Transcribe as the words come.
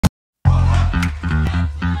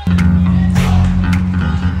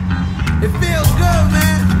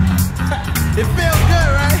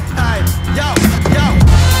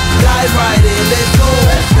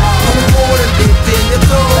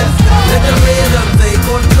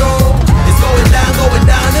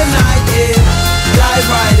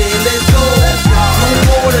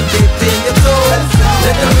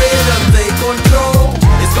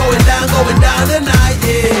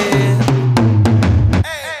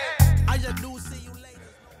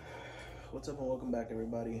Welcome back,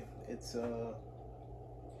 everybody. It's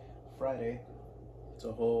Friday. It's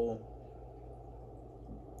a whole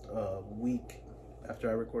week after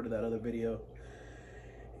I recorded that other video,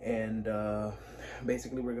 and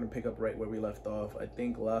basically we're gonna pick up right where we left off. I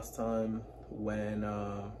think last time when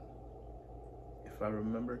if I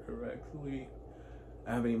remember correctly,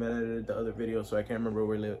 I haven't even edited the other video, so I can't remember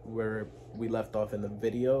where we left off in the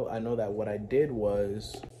video. I know that what I did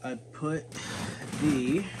was I put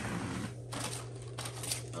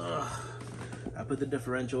the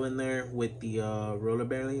differential in there with the roller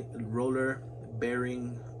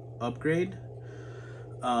bearing upgrade,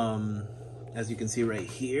 as you can see right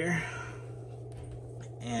here.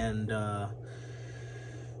 And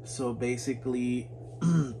so basically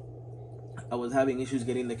I was having issues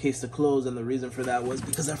getting the case to close, and the reason for that was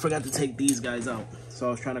because I forgot to take these guys out. So I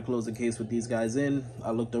was trying to close the case with these guys in.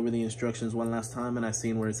 I looked over the instructions one last time and I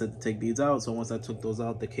seen where it said to take these out. So once I took those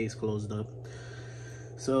out, the case closed up.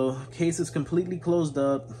 So case is completely closed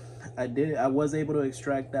up. I was able to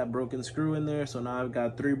extract that broken screw in there. So now I've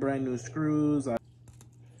got 3 brand new screws.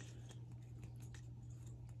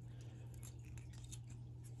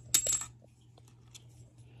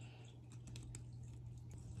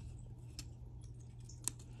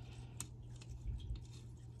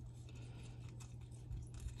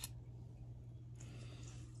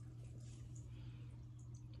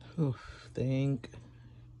 Oh, thank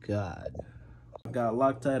God. I've got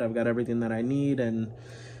Loctite, I've got everything that I need, and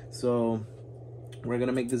so we're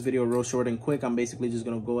gonna make this video real short and quick. I'm basically just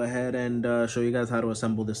gonna go ahead and show you guys how to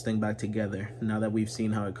assemble this thing back together now that we've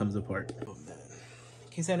seen how it comes apart. In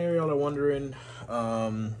case any of y'all are wondering,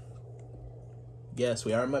 yes,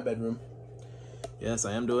 we are in my bedroom. Yes,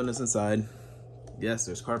 I am doing this inside. Yes,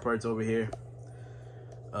 there's car parts over here.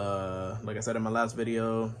 Like I said in my last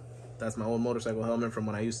video, that's my old motorcycle helmet from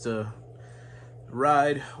when I used to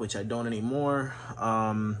ride, which I don't anymore.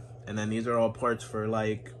 And then these are all parts for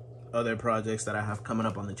like other projects that I have coming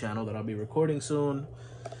up on the channel that I'll be recording soon.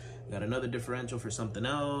 Got another differential for something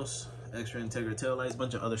else, Acura Integra taillights,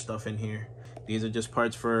 bunch of other stuff in here. These are just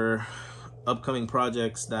parts for upcoming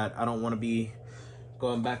projects that I don't want to be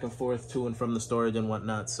going back and forth to and from the storage and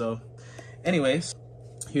whatnot. So anyways,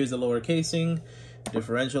 here's the lower casing.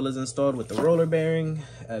 Differential is installed with the roller bearing.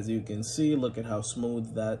 As you can see, look at how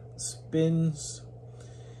smooth that spins.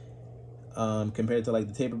 Compared to like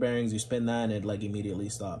the taper bearings, you spin that and it like immediately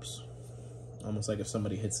stops, almost like if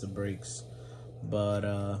somebody hits the brakes. But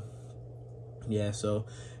yeah, so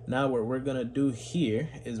now what we're gonna do here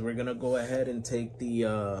is we're gonna go ahead and take the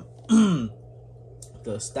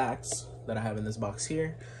the stacks that I have in this box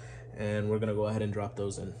here, and we're gonna go ahead and drop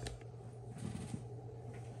those in.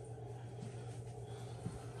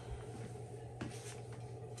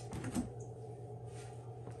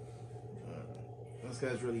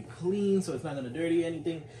 Guy's really clean, so it's not gonna dirty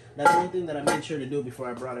anything. That's one thing that I made sure to do before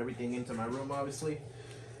I brought everything into my room. Obviously,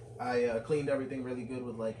 I cleaned everything really good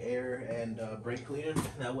with like air and brake cleaner.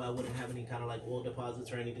 That way I wouldn't have any kind of like oil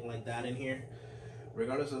deposits or anything like that in here.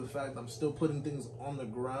 Regardless of the fact I'm still putting things on the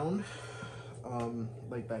ground,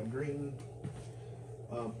 like that green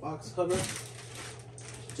box cover,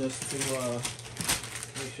 just to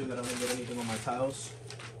make sure that I don't get anything on my tiles.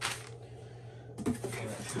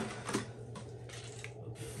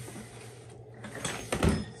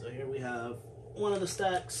 Here we have one of the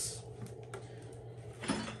stacks.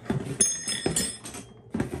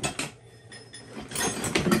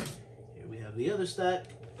 Here we have the other stack.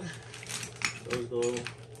 Those go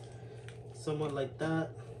somewhat like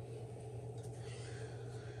that.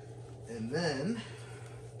 And then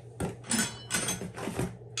here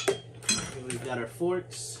we've got our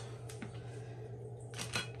forks.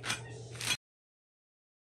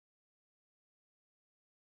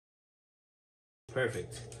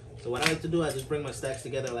 Perfect. So what I like to do, I just bring my stacks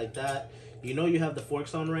together like that. You know you have the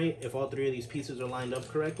forks on right if all 3 of these pieces are lined up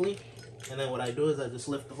correctly. And then what I do is I just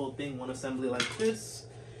lift the whole thing, one assembly like this.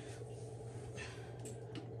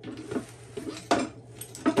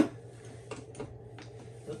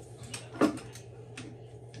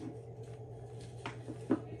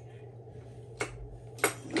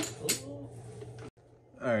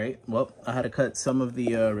 Alright, well, I had to cut some of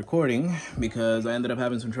the recording because I ended up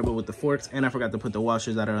having some trouble with the forks, and I forgot to put the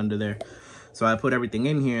washers that are under there. So I put everything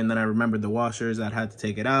in here, and then I remembered the washers. I had to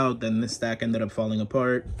take it out. Then this stack ended up falling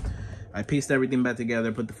apart. I pieced everything back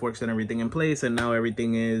together, put the forks and everything in place, and now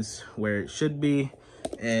everything is where it should be.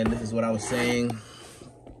 And this is what I was saying.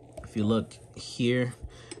 If you look here,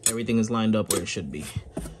 everything is lined up where it should be.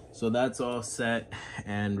 So that's all set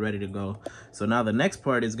and ready to go. So now the next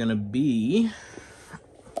part is gonna be,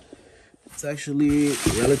 it's actually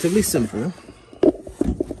relatively simple.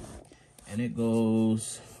 and it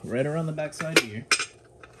goes right around the back side here.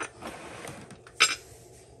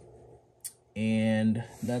 And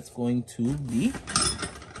that's going to be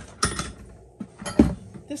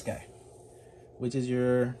this guy, which is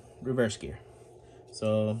your reverse gear.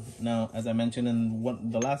 So now, as I mentioned in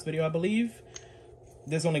the last video, I believe,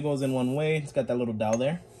 this only goes in one way. It's got that little dowel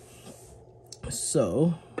there.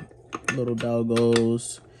 So little dowel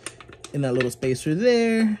goes in that little spacer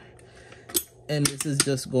there. And this is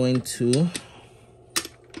just going to,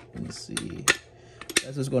 let me see,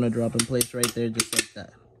 that's just going to drop in place right there, just like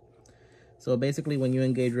that. So basically, when you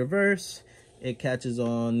engage reverse, it catches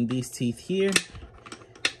on these teeth here,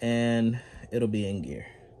 and it'll be in gear.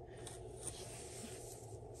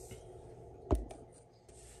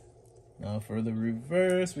 Now for the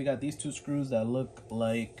reverse, we got these two screws that look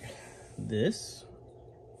like this.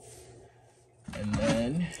 And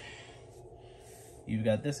then you've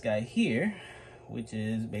got this guy here, which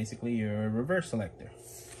is basically your reverse selector.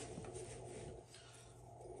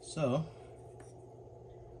 So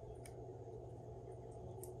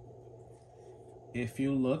if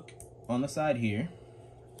you look on the side here,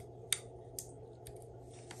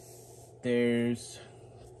 there's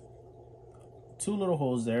two little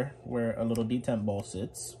holes there where a little detemp ball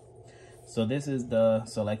sits. So this is the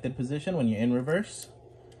selected position when you're in reverse.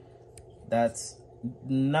 That's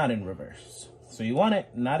not in reverse. So you want it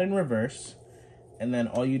not in reverse, and then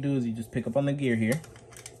all you do is you just pick up on the gear here,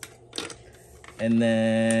 and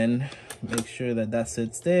then make sure that that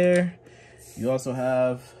sits there. You also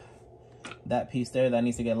have that piece there that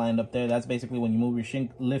needs to get lined up there. That's basically when you move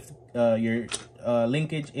your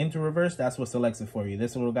linkage into reverse, that's what selects it for you.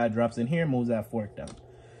 This little guy drops in here, moves that fork down.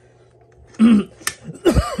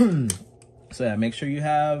 So yeah, make sure you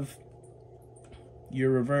have your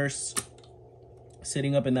reverse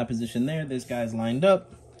sitting up in that position there. This guy's lined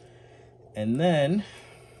up. And then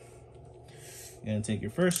you're gonna take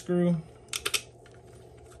your first screw,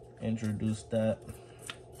 introduce that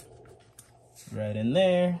right in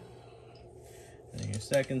there. And your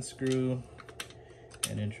second screw,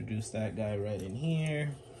 and introduce that guy right in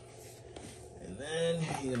here. And then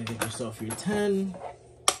you're gonna get yourself your 10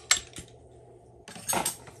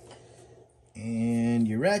 and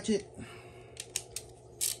your ratchet.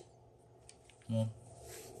 Well,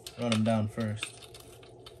 run them down first.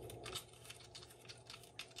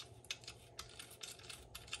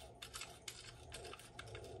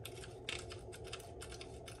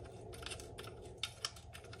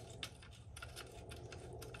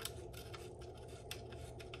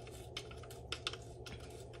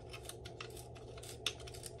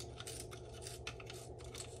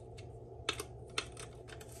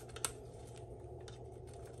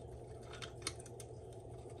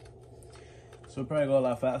 So it'd probably go a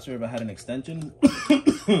lot faster if I had an extension.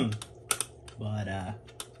 But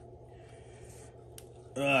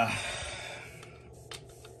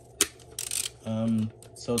I'm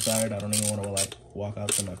so tired. I don't even want to like walk out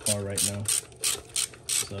to my car right now.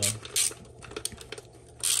 So we're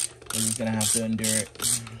just gonna have to endure it.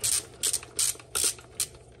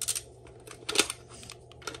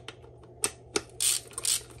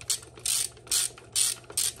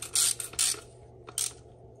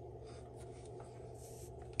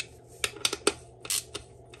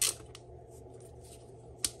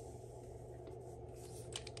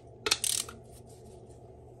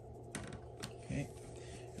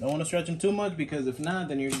 Don't want to stretch them too much, because if not,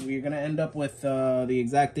 then you're going to end up with the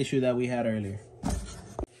exact issue that we had earlier.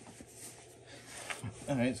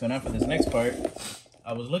 Alright, so now for this next part,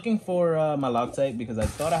 I was looking for my Loctite because I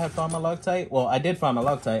thought I had found my Loctite. Well, I did find my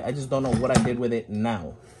Loctite, I just don't know what I did with it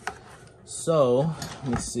now. So, let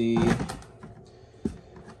me see.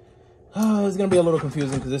 Oh, it's going to be a little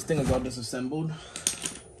confusing because this thing is all disassembled.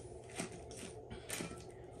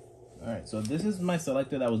 Alright, so this is my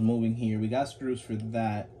selector that was moving here. We got screws for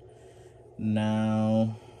that.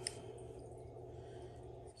 Now,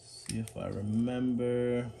 see if I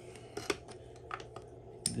remember.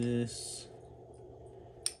 This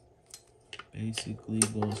basically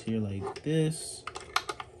goes here like this.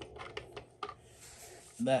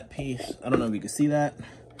 That piece, I don't know if you can see that,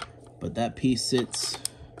 but that piece sits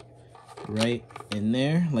right in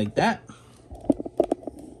there like that.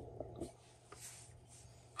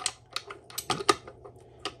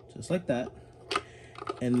 Just like that.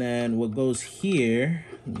 And then what goes here,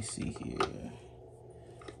 let me see here.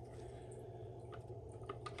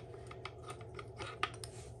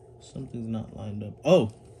 Something's not lined up.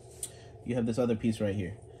 Oh, you have this other piece right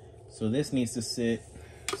here. So this needs to sit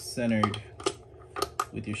centered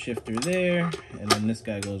with your shifter there. And then this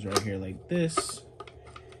guy goes right here like this.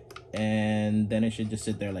 And then it should just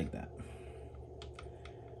sit there like that.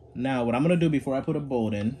 Now, what I'm gonna do before I put a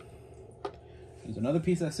bolt in, there's another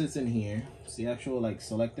piece that sits in here. It's the actual like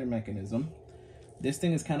selector mechanism. This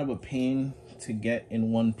thing is kind of a pain to get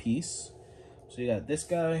in one piece. So you got this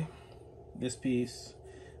guy, this piece,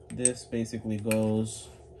 this basically goes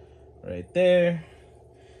right there.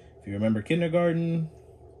 If you remember kindergarten,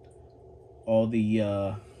 all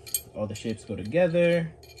the shapes go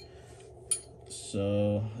together.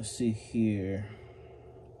 So let's see here.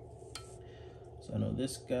 So I know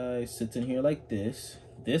this guy sits in here like this.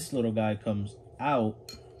 This little guy comes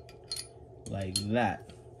out like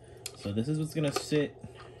that. So this is what's gonna sit.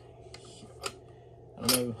 I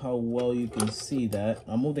don't know how well you can see that.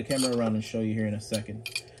 I'll move the camera around and show you here in a second.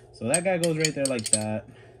 So that guy goes right there like that.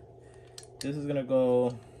 This is gonna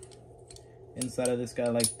go inside of this guy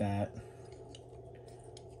like that.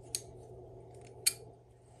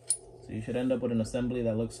 So you should end up with an assembly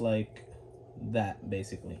that looks like that,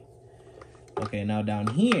 basically. Okay, now down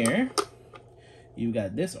here, you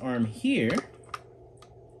got this arm here.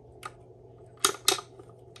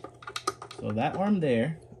 So that arm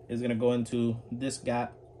there is gonna go into this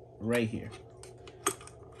gap right here.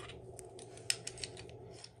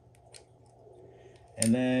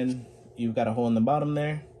 And then you've got a hole in the bottom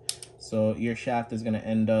there. So your shaft is gonna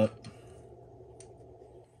end up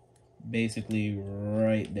basically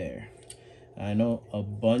right there. I know a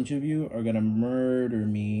bunch of you are gonna murder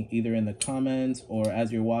me either in the comments or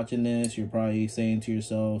as you're watching this, you're probably saying to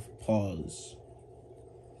yourself, pause.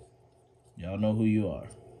 Y'all know who you are.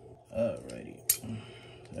 Alrighty.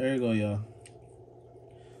 There you go, y'all.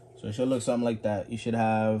 So it should look something like that. You should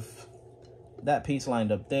have that piece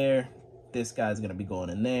lined up there. This guy's gonna be going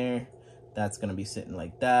in there. That's gonna be sitting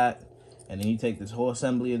like that. And then you take this whole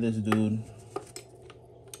assembly of this dude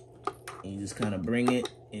and you just kind of bring it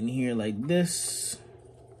in here like this.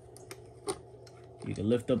 You can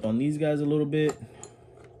lift up on these guys a little bit.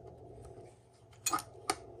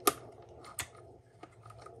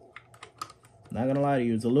 Not gonna lie to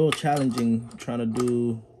you, it's a little challenging trying to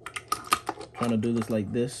do this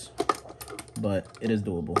like this, but it is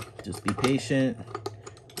doable. Just be patient.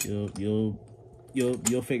 You'll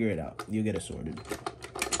figure it out. You'll get it sorted.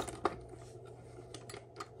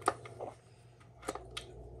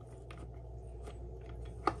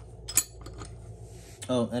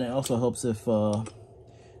 Oh, and it also helps if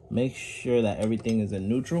make sure that everything is in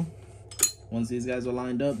neutral. Once these guys are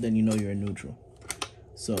lined up, then you know you're in neutral.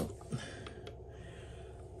 So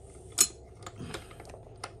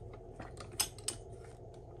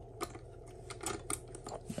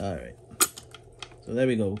all right, so there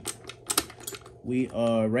we go. We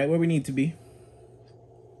are right where we need to be.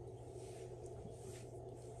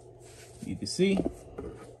 You can see.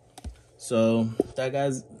 So that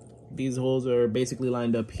guy's, these holes are basically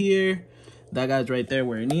lined up here. That guy's right there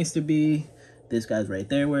where it needs to be. This guy's right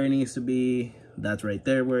there where it needs to be. That's right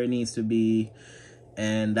there where it needs to be.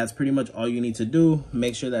 And that's pretty much all you need to do.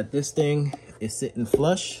 Make sure that this thing is sitting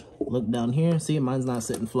flush. Look down here. See, mine's not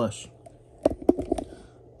sitting flush.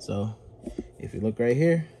 So if you look right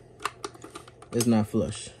here, it's not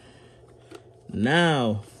flush.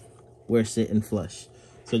 Now we're sitting flush.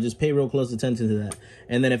 So just pay real close attention to that.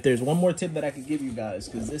 And then if there's one more tip that I could give you guys,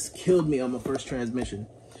 because this killed me on my first transmission.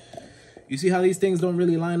 You see how these things don't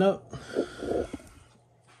really line up?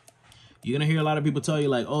 You're gonna hear a lot of people tell you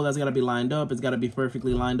like, oh, that's gotta be lined up. It's gotta be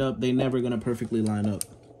perfectly lined up. They never gonna perfectly line up.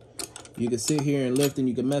 You can sit here and lift and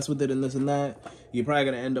you can mess with it and this and that. You're probably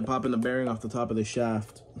gonna end up popping the bearing off the top of the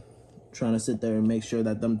shaft, trying to sit there and make sure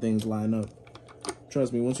that them things line up.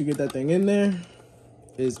 Trust me, once you get that thing in there,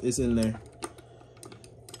 it's in there.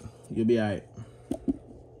 You'll be all right.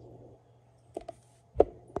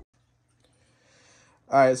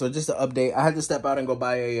 All right, so just to update, I had to step out and go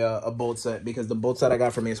buy a bolt set because the bolt set I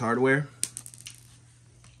got from Ace Hardware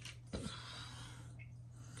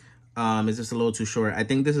is just a little too short. I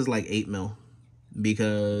think this is like 8 mil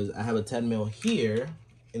because I have a 10 mil here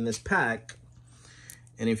in this pack.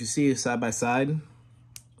 And if you see side by side,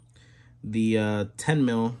 the 10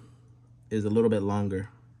 mil is a little bit longer.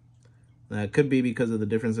 Now, it could be because of the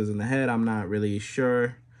differences in the head. I'm not really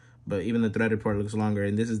sure, but even the threaded part looks longer,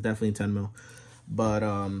 and this is definitely 10 mil. But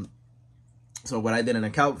so what I didn't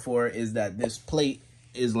account for is that this plate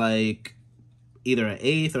is like either an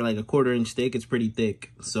 1/8 or like a 1/4 inch thick. It's pretty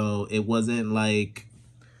thick, so it wasn't like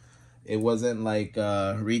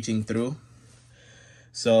reaching through.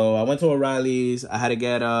 So I went to O'Reilly's. I had to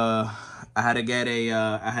get a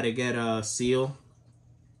seal.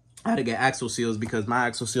 I had to get axle seals because my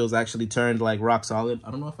axle seals actually turned like rock solid.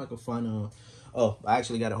 I don't know if I could find a... Oh, I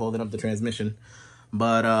actually got it holding up the transmission.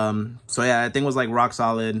 But so yeah, I think it was like rock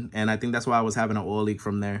solid, and I think that's why I was having an oil leak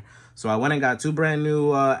from there. So I went and got 2 brand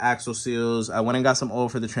new axle seals. I went and got some oil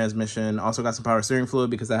for the transmission. Also got some power steering fluid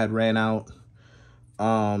because I had ran out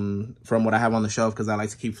from what I have on the shelf, because I like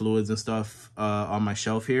to keep fluids and stuff on my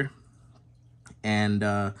shelf here. And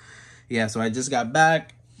yeah, so I just got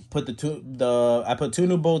back, put I put 2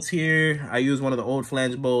 new bolts here. I used one of the old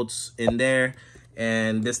flange bolts in there,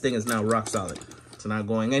 and this thing is now rock solid. It's not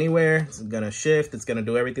going anywhere. It's gonna shift. It's gonna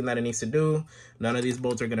do everything that it needs to do. None of these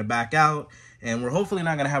bolts are gonna back out, and we're hopefully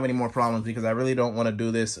not gonna have any more problems, because I really don't want to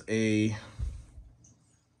do this a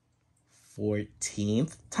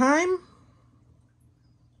 14th time.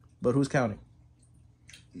 But who's counting?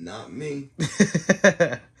 Not me.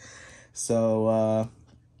 So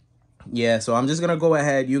yeah, so I'm just gonna go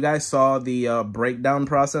ahead. You guys saw the breakdown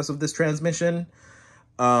process of this transmission.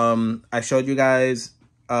 I showed you guys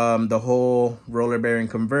the whole roller bearing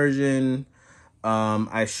conversion.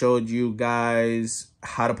 I showed you guys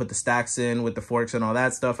how to put the stacks in with the forks and all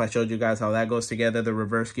that stuff. I showed you guys how that goes together, the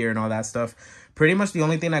reverse gear and all that stuff. Pretty much the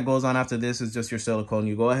only thing that goes on after this is just your silicone.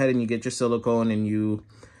 You go ahead and you get your silicone and you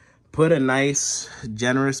put a nice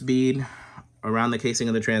generous bead around the casing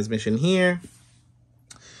of the transmission here.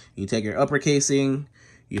 You take your upper casing,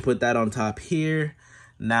 you put that on top here.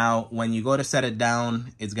 Now, when you go to set it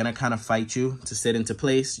down, it's gonna kind of fight you to sit into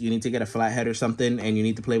place. You need to get a flathead or something, and you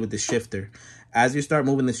need to play with the shifter. As you start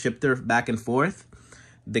moving the shifter back and forth,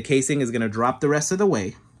 the casing is gonna drop the rest of the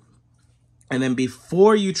way. And then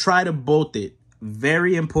before you try to bolt it,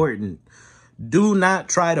 very important, do not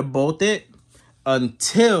try to bolt it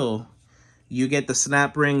until you get the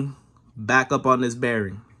snap ring back up on this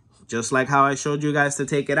bearing. Just like how I showed you guys to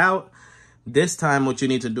take it out, this time what you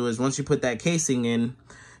need to do is once you put that casing in,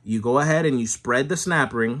 you go ahead and you spread the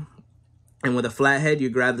snap ring, and with a flathead you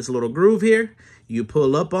grab this little groove here, you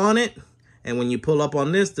pull up on it, and when you pull up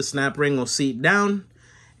on this, the snap ring will seat down,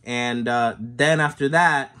 and then after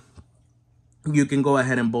that you can go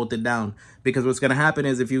ahead and bolt it down. Because what's going to happen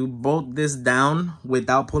is if you bolt this down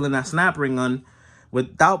without pulling that snap ring on,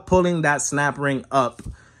 without pulling that snap ring up,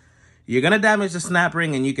 you're going to damage the snap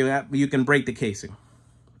ring, and you can break the casing.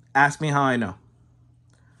 Ask me how I know.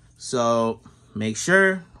 So make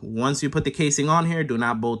sure once you put the casing on here, do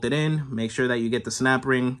not bolt it in. Make sure that you get the snap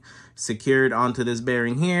ring secured onto this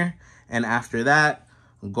bearing here. And after that,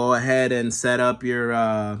 go ahead and set up your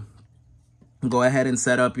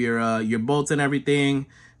your bolts and everything,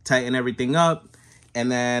 tighten everything up.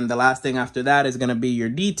 And then the last thing after that is going to be your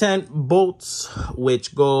detent bolts,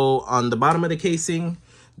 which go on the bottom of the casing.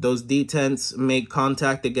 Those detents make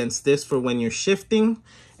contact against this for when you're shifting.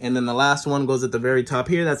 And then the last one goes at the very top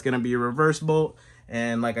here. That's going to be your reverse bolt.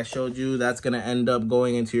 And like I showed you, that's going to end up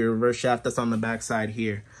going into your reverse shaft that's on the back side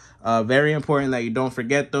here. Very important that you don't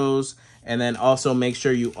forget those. And then also make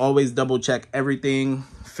sure you always double check everything.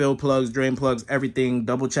 Fill plugs, drain plugs, everything.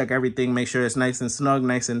 Double check everything. Make sure it's nice and snug,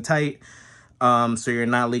 nice and tight. So you're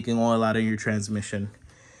not leaking oil out of your transmission.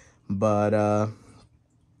 But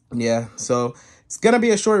yeah, so it's going to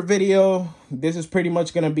be a short video. This is pretty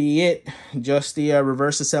much going to be it. Just the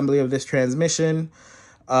reverse assembly of this transmission.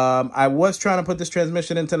 I was trying to put this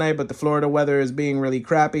transmission in tonight, but the Florida weather is being really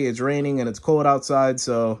crappy. It's raining and it's cold outside.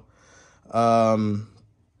 So I'm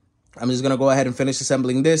just going to go ahead and finish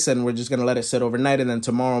assembling this, and we're just going to let it sit overnight. And then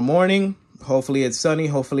tomorrow morning, hopefully it's sunny.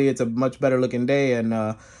 Hopefully it's a much better looking day. And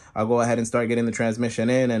I'll go ahead and start getting the transmission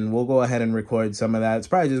in, and we'll go ahead and record some of that. It's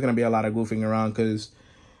probably just going to be a lot of goofing around because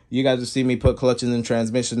you guys will see me put clutches and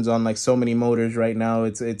transmissions on like so many motors right now.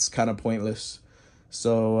 It's kind of pointless.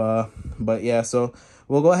 So, but yeah, so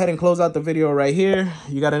we'll go ahead and close out the video right here.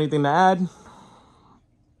 You got anything to add?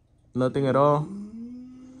 Nothing at all?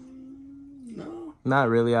 No. Not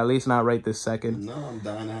really, at least not right this second. No, I'm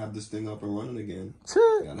dying to have this thing up and running again.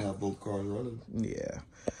 Gotta have both cars running. Yeah.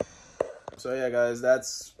 So yeah, guys,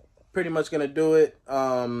 that's pretty much gonna do it.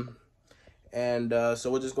 So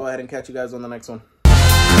we'll just go ahead and catch you guys on the next one.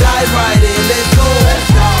 Dive right in.